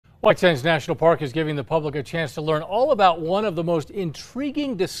White Sands National Park is giving the public a chance to learn all about one of the most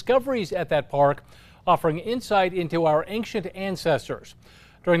intriguing discoveries at that park, offering insight into our ancient ancestors.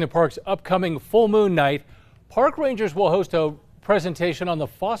 During the park's upcoming full moon night, park rangers will host a presentation on the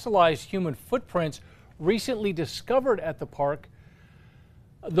fossilized human footprints recently discovered at the park.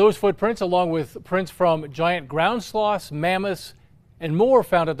 Those footprints, along with prints from giant ground sloths, mammoths, and more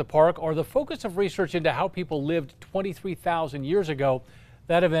found at the park, are the focus of research into how people lived 23,000 years ago.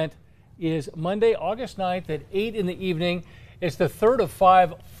 That event is Monday, August 9th at 8 in the evening. It's the third of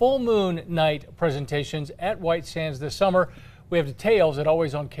 5 full moon night presentations at White Sands this summer. We have details at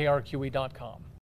alwaysonkrqe.com.